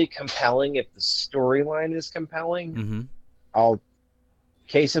really compelling, if the storyline is compelling, Mm-hmm. I'll.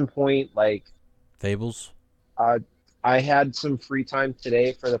 Case in point, like Fables? I had some free time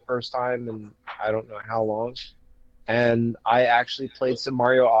today for the first time in I don't know how long, and I actually played some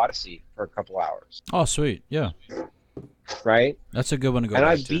Mario Odyssey for a couple hours. Oh, sweet. Yeah. Right, That's a good one to go and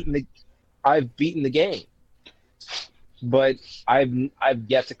back I've to. beaten the game, but I've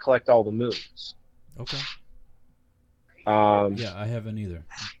yet to collect all the moves. Okay. Um, Yeah, I haven't either.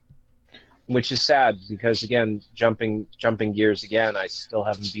 which is sad because again, jumping gears again, I still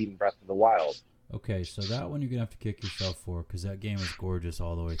haven't beaten Breath of the Wild. Okay, so that one you're going to have to kick yourself for because that game is gorgeous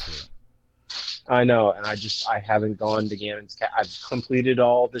all the way through. I know, and I haven't gone to Ganon's Cap. I've completed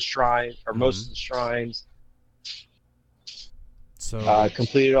all the shrines or most of the shrines. So,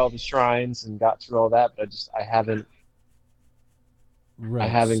 Completed all the shrines and got through all that, but I haven't right, I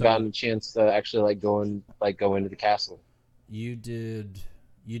haven't so gotten a chance to actually go into the castle. you did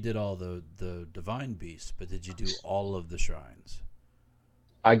all the divine beasts, but did you do all of the shrines?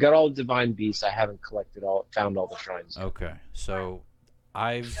 I got all the divine beasts. I haven't found all the shrines. Okay, so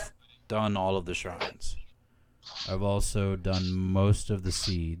I've done all of the shrines. I've also done most of the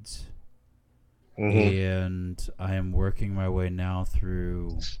seeds, and I am working my way now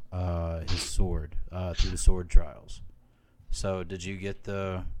through his sword, through the sword trials. So, did you get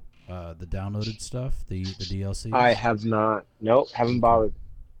the downloaded stuff, the DLC? I have not. Nope, haven't bothered.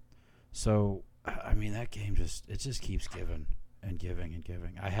 So, I mean, that game just keeps giving and giving and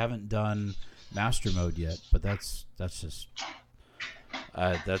giving. I haven't done master mode yet, but that's just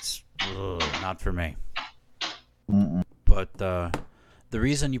not for me. Mm-mm. But the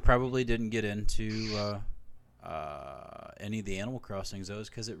reason you probably didn't get into any of the Animal Crossings though is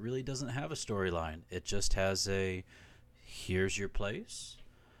because it really doesn't have a storyline. It just has a here's your place,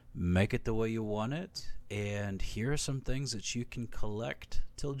 make it the way you want it, and here are some things that you can collect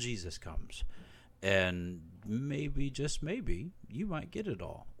till Jesus comes. And maybe, just maybe, you might get it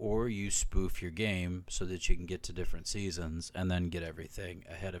all. Or you spoof your game so that you can get to different seasons and then get everything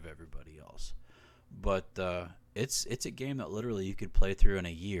ahead of everybody else. But it's a game that literally you could play through in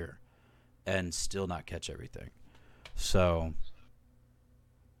a year and still not catch everything. So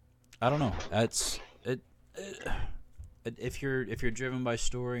I don't know. If you're driven by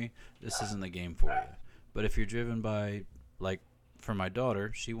story, this isn't the game for you. But if you're driven by, like, for my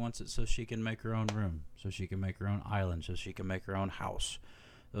daughter, she wants it so she can make her own room, so she can make her own island, so she can make her own house,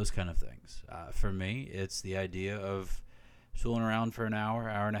 those kind of things. For me, it's the idea of fooling around for an hour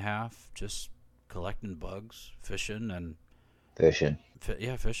and a half, just collecting bugs, fishing, and Fishing.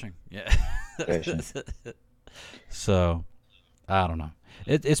 fishing. Yeah. Fishing. So, I don't know.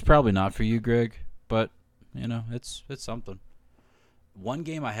 It's probably not for you, Greg, but it's something. One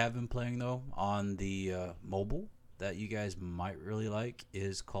game I have been playing though on the mobile that you guys might really like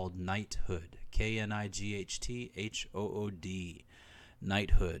is called Knighthood. KNIGHTHOOD.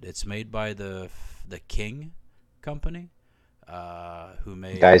 Knighthood. It's made by the King company, who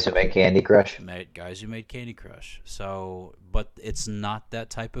made Guys who make Candy Crush. guys who made Candy Crush. So, but it's not that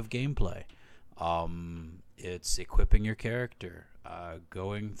type of gameplay. It's equipping your character,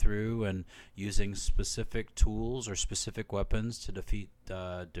 going through and using specific tools or specific weapons to defeat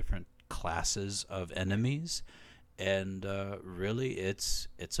different classes of enemies, and really, it's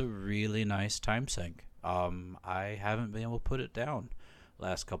a really nice time sink. I haven't been able to put it down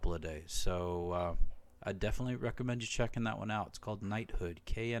last couple of days, so I definitely recommend you checking that one out. It's called Knighthood,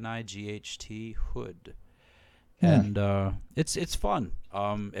 KNIGHT Hood. And it's fun.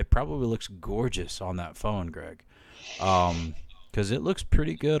 It probably looks gorgeous on that phone, Greg, because it looks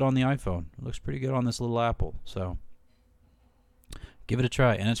pretty good on the iPhone. It looks pretty good on this little Apple. So give it a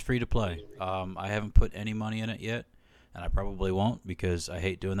try, and it's free to play. I haven't put any money in it yet, and I probably won't because I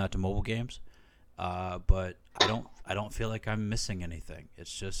hate doing that to mobile games. But I don't feel like I'm missing anything.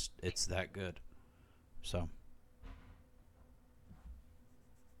 It's that good. So.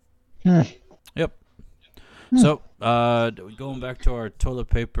 Yep. So, going back to our toilet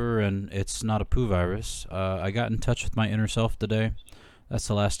paper, and it's not a poo virus. I got in touch with my inner self today. That's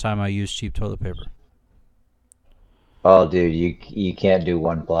the last time I used cheap toilet paper. Oh, dude, you can't do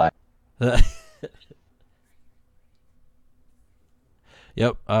one ply.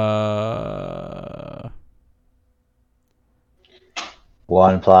 Yep.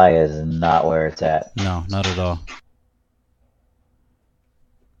 One ply is not where it's at. No, not at all.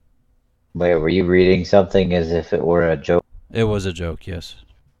 Wait, were you reading something as if it were a joke? It was a joke, yes.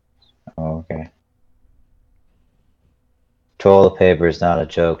 Oh, okay. Toilet paper is not a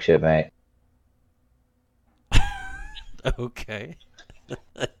joke, shipmate. Okay.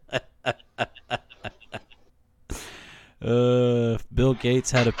 Bill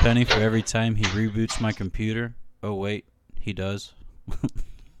Gates had a penny for every time he reboots my computer. Oh, wait, he does.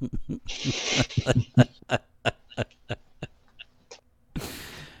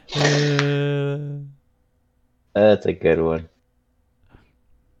 That's a good one.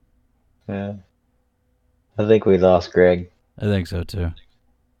 Yeah. I think we lost Greg. I think so too.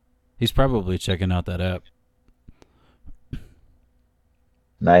 He's probably checking out that app.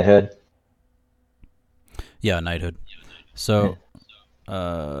 Knighthood? Yeah, Knighthood. So,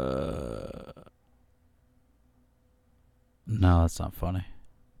 no, that's not funny.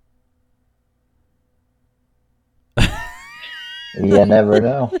 You never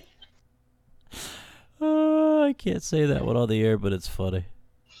know. I can't say that one on the air, but it's funny.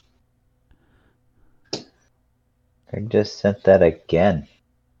 I just sent that again.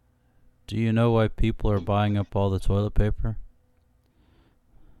 Do you know why people are buying up all the toilet paper?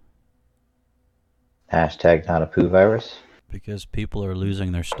 Hashtag not a poo virus. Because people are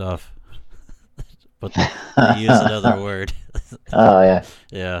losing their stuff. But they use another word. Oh, yeah.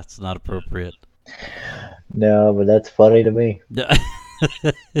 Yeah, it's not appropriate. No, but that's funny to me.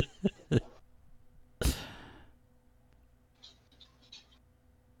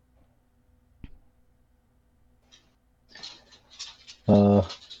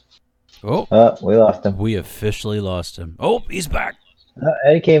 We lost him. We officially lost him. Oh, he's back.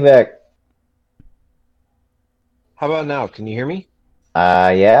 And he came back. How about now? Can you hear me?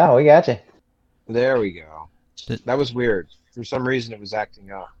 Yeah, we got you. There we go. That was weird. For some reason, it was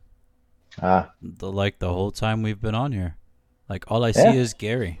acting up. The whole time we've been on here. Like, all I see is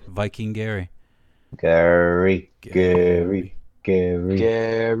Gary, Viking Gary. Gary, Gary, Gary.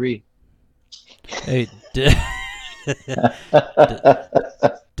 Gary. Hey,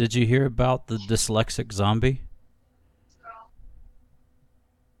 did you hear about the dyslexic zombie?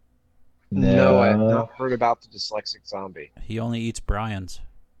 No, I have No. not heard about the dyslexic zombie. He only eats Brian's.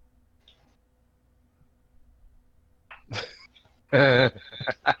 I'm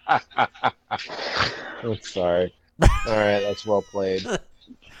sorry. All right, that's well played.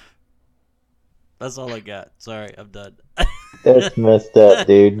 That's all I got. Sorry, I'm done. That's messed up,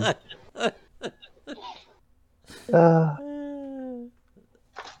 dude. Uh,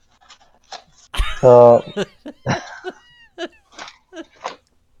 uh,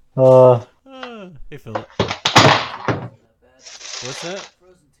 Hey, Philip. What's that?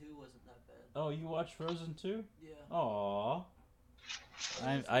 Frozen 2 wasn't that bad. Oh, you watched Frozen 2? Yeah. Aww.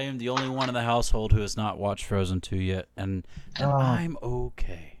 I am the only one in the household who has not watched Frozen 2 yet, and Oh. I'm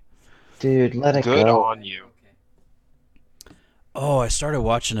okay. dude, let it Good go. on you. Okay. Oh, I started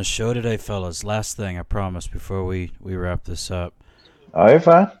watching a show today, fellas. Last thing, I promise, before we wrap this up. Oh, you're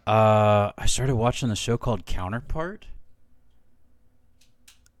fine. I started watching the show called Counterpart.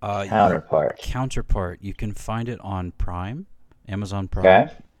 Counterpart. Counterpart. You can find it on Prime, Amazon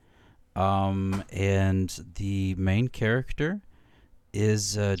Prime. Okay. And the main character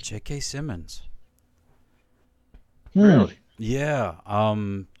is J.K. Simmons. Really? Yeah.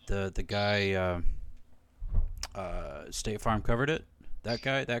 The guy State Farm covered it. That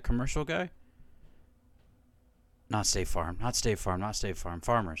guy, that commercial guy. Not State Farm.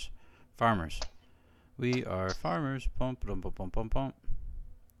 Farmers. We are farmers. Pump, pump, pump, pump, pump, pump.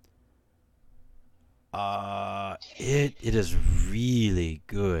 It is really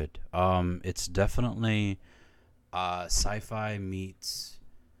good. It's definitely sci-fi meets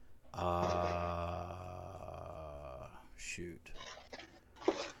shoot.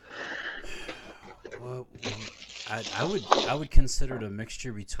 Well, I would consider it a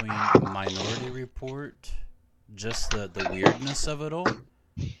mixture between Minority Report, just the weirdness of it all,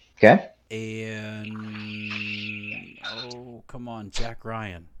 Okay. and oh come on, Jack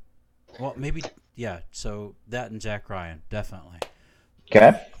Ryan. Well, maybe yeah. So that and Jack Ryan, definitely.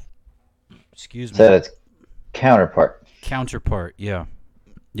 Okay. Excuse me. So it's Counterpart. Counterpart, yeah.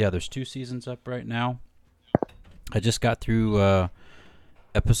 There's 2 seasons up right now. I just got through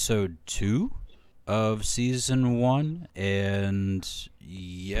episode 2 of season 1, and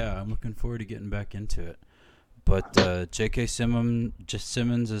yeah, I'm looking forward to getting back into it. But J.K.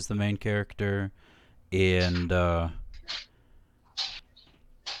 Simmons is the main character, and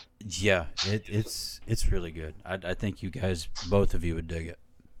yeah, it's really good. I think you guys, both of you, would dig it.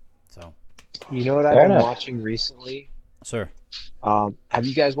 So, You know what I've Fair been enough. watching recently? sir, Have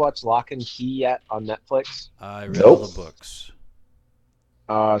you guys watched Lock and Key yet on Netflix? I read all Nope. the books.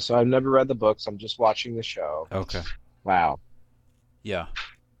 So I've never read the books. I'm just watching the show. Okay, Wow, yeah.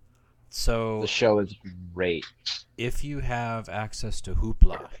 So the show is great. if you have access to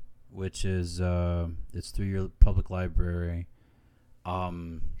Hoopla, which is it's through your public library,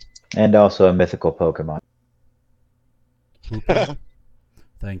 And also a mythical Pokemon. Hoopla.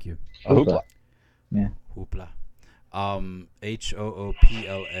 Thank you, Hoopla. Hoopla.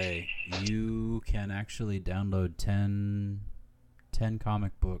 HOOPLA. You can actually download 10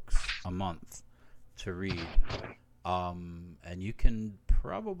 comic books a month to read. And you can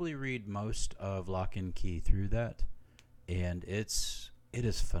probably read most of Lock and Key through that, and it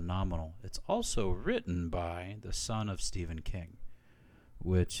is phenomenal. It's also written by the son of Stephen King,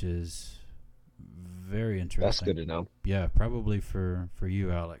 which is very interesting. That's good to know. Yeah, probably for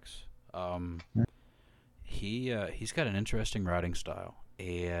you, Alex. He's got an interesting writing style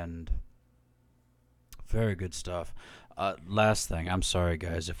and very good stuff. Last thing, I'm sorry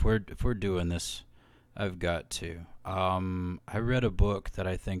guys, if we're doing this, I've got to. I read a book that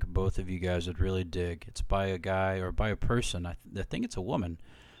I think both of you guys would really dig. It's by a guy or by a person. I think it's a woman.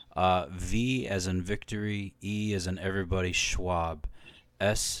 V as in Victory, E as in Everybody, Schwab,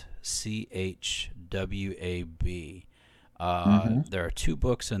 SCHWAB. There are 2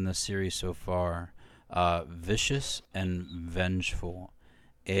 books in this series so far, Vicious and Vengeful.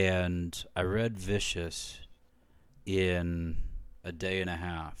 And I read Vicious in a day and a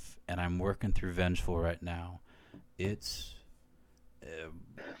half, and I'm working through Vengeful right now. It's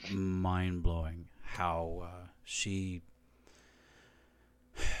mind-blowing how she...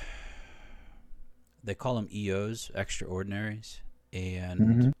 They call them EOs, extraordinaries,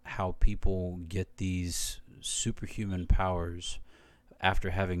 and how people get these superhuman powers after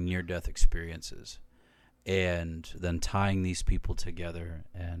having near-death experiences, and then tying these people together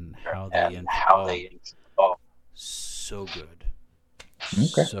and how they so good,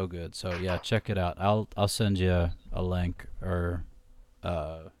 Okay. So good. So yeah, check it out. I'll send you a link, or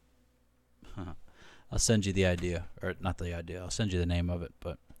uh, I'll send you the idea, or not the idea. I'll send you the name of it.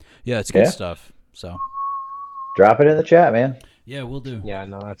 But yeah, it's good Yeah. stuff. So Drop it in the chat, man. yeah, we'll do. Yeah,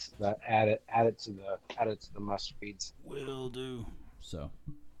 no, that's that. Add it to the must reads. Will do. So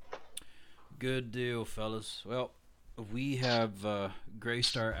good deal, fellas. Well, we have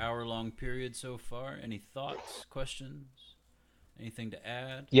graced our hour-long period so far. Any thoughts, questions, anything to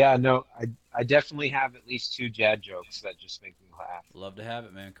add? Yeah, no, I definitely have at least 2 Jad jokes that just make me laugh. Love to have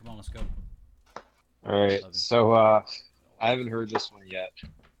it, man. Come on, let's go. All right, Love you. so I haven't heard this one yet.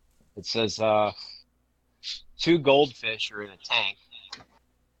 It says 2 goldfish are in a tank.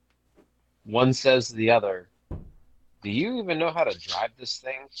 One says to the other, "Do you even know how to drive this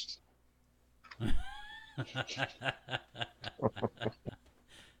thing?"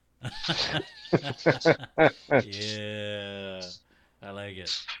 Yeah, I like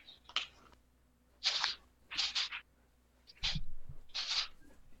it.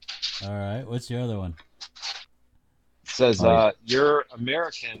 All right, what's your other one? It says, Oh, yeah. "You're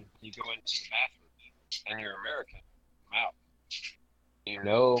American. You go into the bathroom, and you're American. Come out. You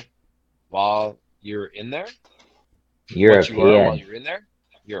know, while you're in there, what you are while European. you're in there?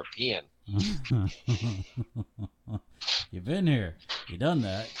 European." You've been here. You done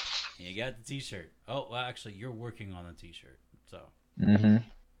that. And you got the T-shirt. Oh, well, actually, you're working on the T-shirt. So Mm-hmm.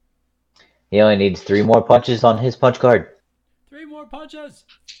 He only needs 3 more punches on his punch card. 3 more punches.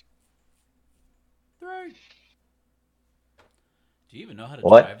 3. Do you even know how to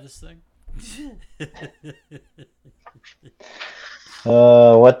What? drive this thing?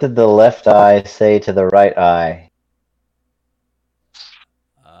 What did the left eye say to the right eye?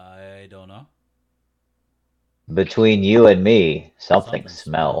 I don't know. Between you and me, something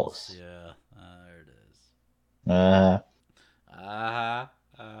smells. Yeah, there it is. Uh, Uh-huh.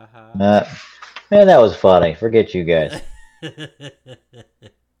 Uh-huh. Man, that was funny. Forget you guys.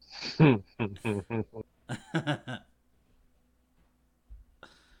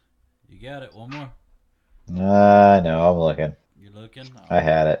 You got it. One more. No, I'm looking. You're looking? I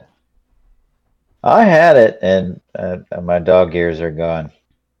had it. I had it, and my dog ears are gone.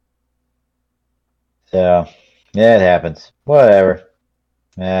 So, yeah, it happens. Whatever.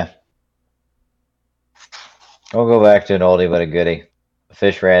 Yeah. We'll go back to an oldie but a goodie. A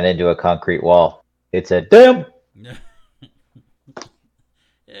fish ran into a concrete wall. It said, "Damn!"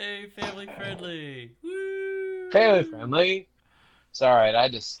 Hey, family friendly. Woo! Family friendly. It's all right. I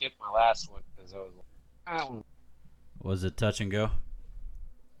just skipped my last one because I was like, I don't. Was it touch and go?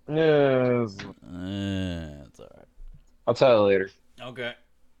 No, It's all right. I'll tell you later. Okay.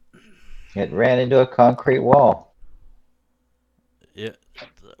 It ran into a concrete wall. Yeah.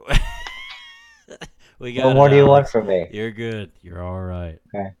 We got What it, more do you want Alex. from me? You're good. You're all right.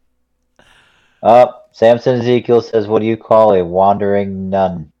 Samson Ezekiel says, "What do you call a wandering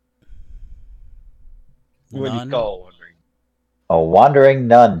nun?" What do you None? call wondering? A wandering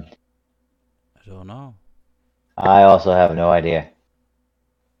nun. I don't know. I also have no idea.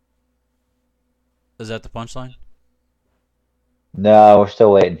 Is that the punchline? No, we're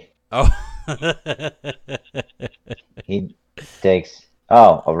still waiting. Oh. He takes.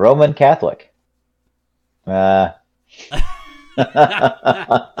 Oh, a Roman Catholic. that's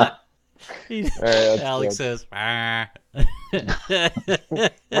Alex good. says, "Ah."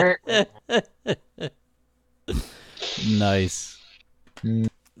 Nice.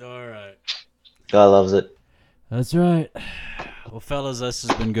 All right. God loves it. That's right. Well, fellas, this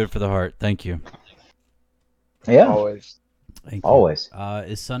has been good for the heart. Thank you. Yeah, Always. Thank you. always.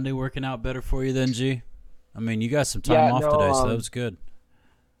 Is Sunday working out better for you then, G? I mean, you got some time Yeah, off no, today, so that was good.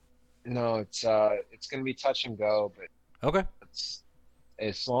 No, it's gonna be touch and go, but Okay. it's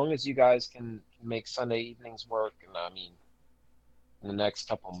as long as you guys can make Sunday evenings work, and I mean, in the next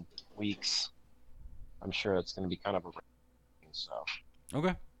couple weeks, I'm sure it's gonna be kind of a thing. So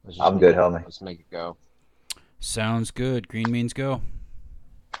Okay. I'm good, homie. Let's make it go. Sounds good. Green means go.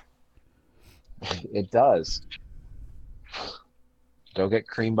 It does. Don't get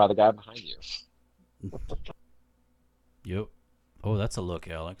creamed by the guy behind you. Yep. Oh, that's a look,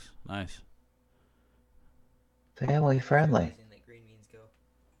 Alex. Nice. Family friendly. Realizing that green means go.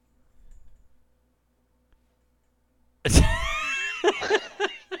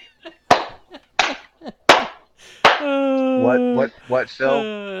 What,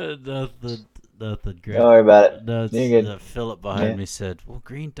 Phil? Nothing great. Don't worry about it. That's You're good. Philip behind Yeah. me said, "Well,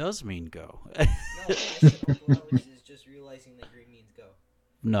 green does mean go." No, last couple hours is just realizing that green means go.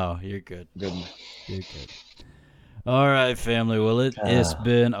 No, you're good. Good. You're good. All right, family. Well, it's Ah.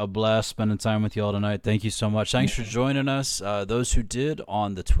 been a blast spending time with y'all tonight. Thank you so much. Thanks for joining us. Those who did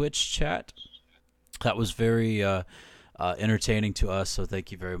on the Twitch chat, that was very entertaining to us. So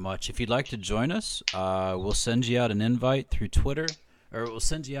thank you very much. If you'd like to join us, we'll send you out an invite through Twitter, or we'll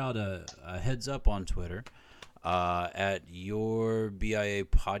send you out a heads up on Twitter at your BIA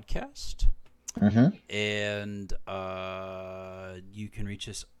podcast. Mm-hmm. And you can reach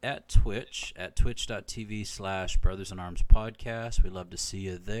us at Twitch at twitch.tv/Brothers in Arms Podcast. We'd love to see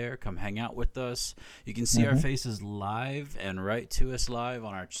you there. Come hang out with us. You can see our faces live and write to us live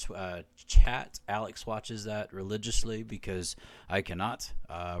on our chat. Alex watches that religiously because I cannot.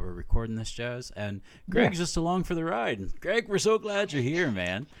 We're recording this jazz. And Greg's just along for the ride. Greg, we're so glad you're here,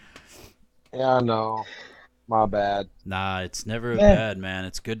 man. Yeah, no, my bad. Nah, it's never Yeah. bad, man.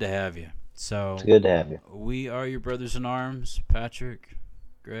 It's good to have you. So It's good to have you. we are your brothers in arms, Patrick,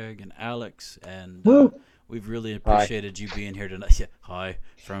 Greg, and Alex, and Woo. we've really appreciated you being here tonight. Yeah, hi,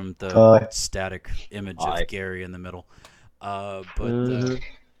 from the Hi. static image Hi. of Gary in the middle. But Mhm.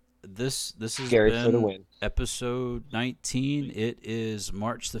 this has Gary for the been win. episode 19. It is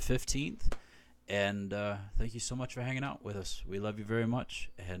March the 15th, and thank you so much for hanging out with us. We love you very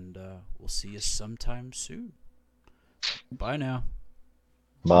much, and we'll see you sometime soon. Bye now.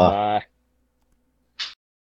 Bye. Bye.